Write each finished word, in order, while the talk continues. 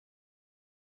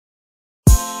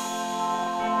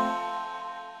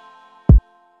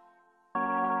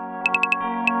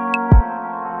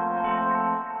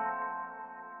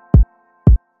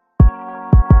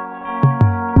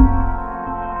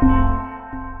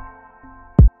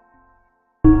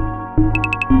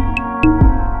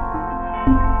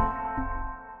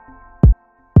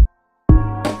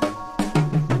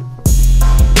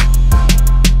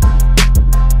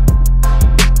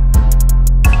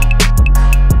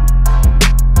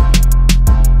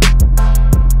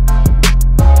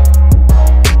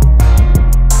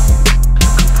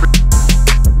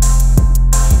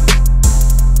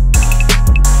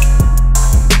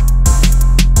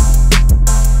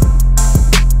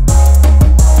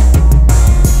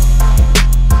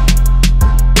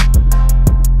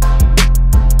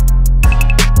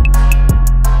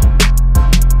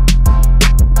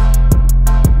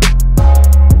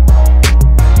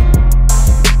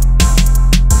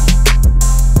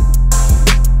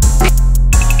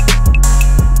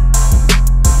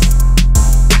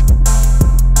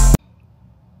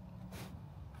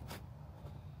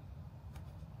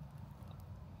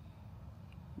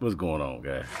What's going on,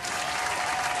 guys?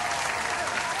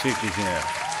 Check this out.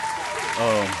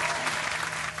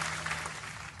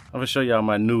 I'm gonna show y'all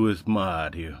my newest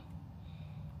mod here.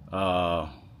 As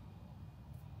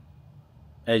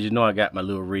you know, I got my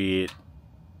little red.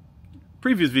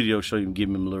 Previous video showed you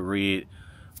giving me my little red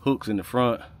hooks in the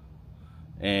front,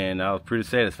 and I was pretty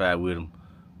satisfied with them.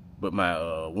 But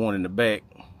my one in the back,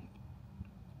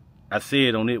 I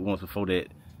said on it once before that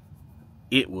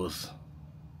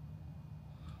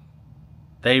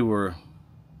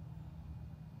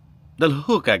the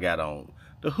hook I got on,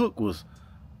 the hook was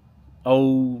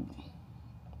old.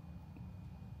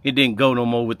 It didn't go no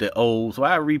more with the old, so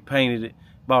I repainted it,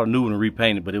 bought a new one and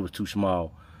repainted, but it was too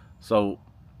small. So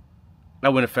I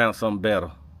went and found something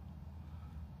better.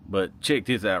 But check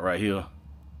this out right here.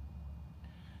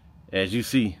 As you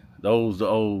see, those the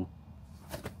old,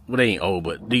 well, they ain't old,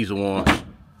 but these are ones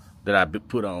that I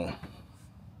put on.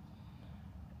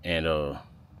 And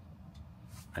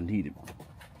I needed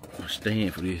a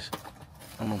stand for this.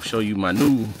 I'm gonna show you my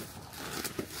new.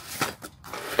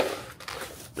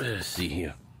 Let's see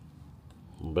here.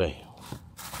 Bam.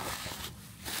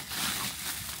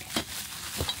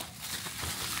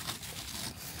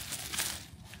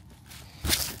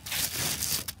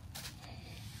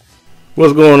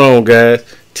 What's going on, guys?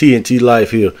 TNT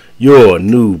Life here, your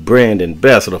new brand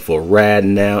ambassador for Ride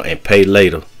Now and Pay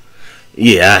Later.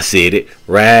 Yeah, I said it.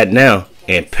 Ride now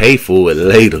and pay for it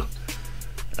later.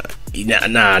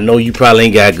 Now I know you probably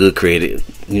ain't got good credit,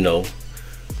 you know,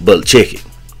 but check it.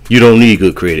 You don't need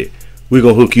good credit. We're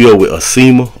gonna hook you up with a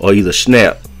SEMA or either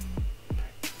Snap.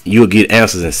 You'll get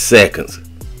answers in seconds.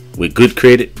 With good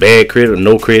credit, bad credit, or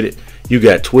no credit, you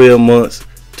got 12 months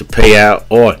to pay out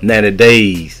or 90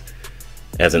 days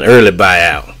as an early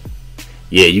buyout.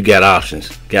 Yeah, you got options.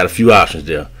 Got a few options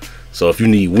there. So if you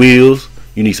need wheels,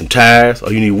 you need some tires,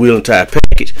 or you need wheel and tire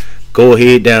package, go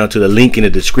ahead down to the link in the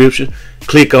description,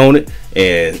 click on it,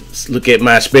 and look at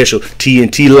my special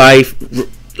TNT Life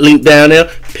link down there.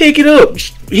 Pick it up,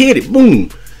 hit it, boom,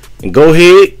 and go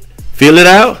ahead, fill it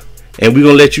out, and we're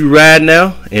gonna let you ride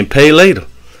now and pay later.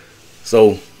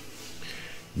 So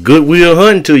good wheel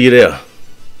hunting to you there.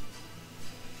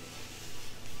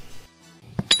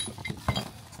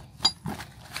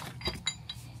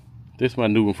 This is my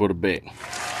new one for the back.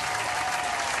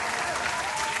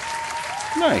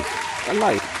 Nice, I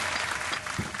like it.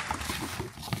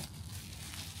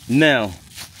 Now,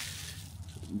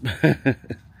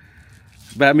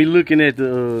 by me looking at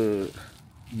the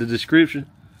description,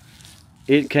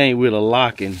 it came with a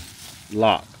locking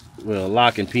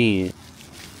pin.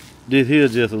 This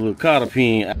here's just a little cotter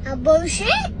pin. A bullshit?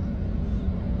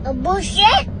 A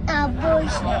bullshit? A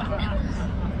bullshit?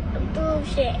 A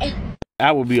bullshit.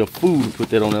 I would be a fool to put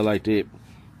that on there like that,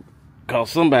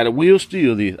 cause somebody will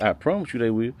steal this. I promise you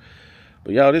they will.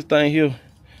 But y'all, this thing here,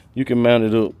 you can mount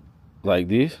it up like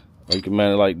this, or you can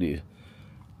mount it like this.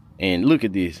 And look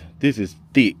at this. This is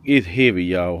thick. It's heavy,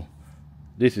 y'all.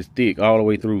 This is thick all the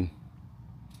way through.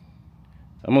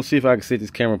 I'm gonna see if I can set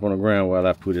this camera up on the ground while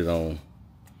I put it on.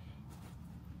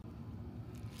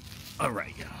 All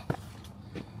right, y'all.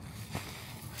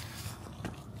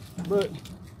 But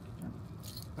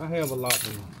I have a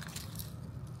locking.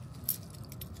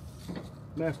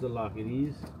 Master lock it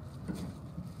is.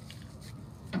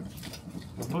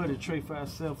 My buddy Trey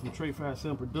 57 from Trey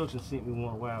 57 Productions sent me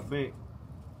one a while back,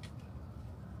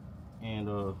 and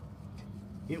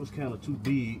it was kind of too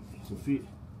big to fit,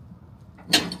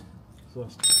 so I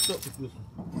stuck with this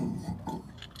one.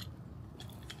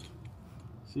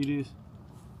 See this?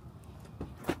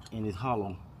 And it's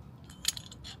hollow.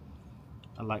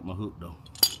 I like my hook though.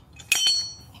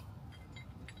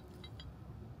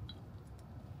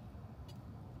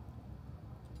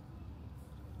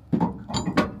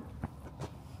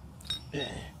 Yeah.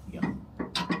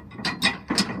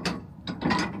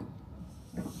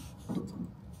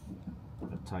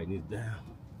 Tighten it down.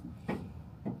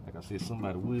 Like I said,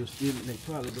 somebody will steal it. They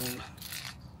probably gonna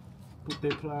put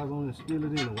their pliers on and steal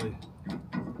it anyway.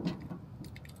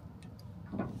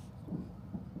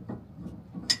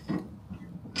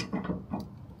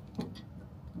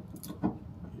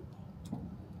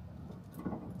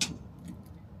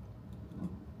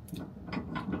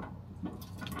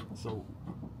 So,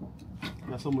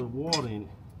 got so much water in it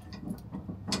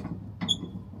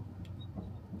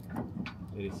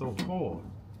that it's so hard.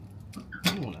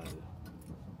 Come on out of there.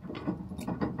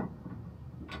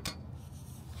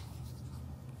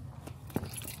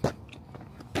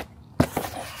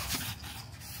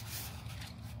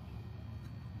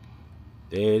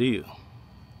 There it is.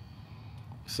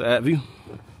 Side view.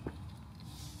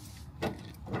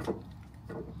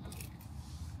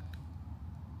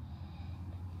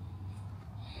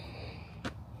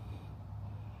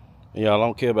 Y'all, I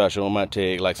don't care about showing my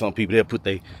tag like some people. They'll put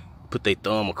they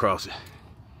thumb across it.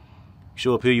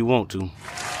 Show up here you want to.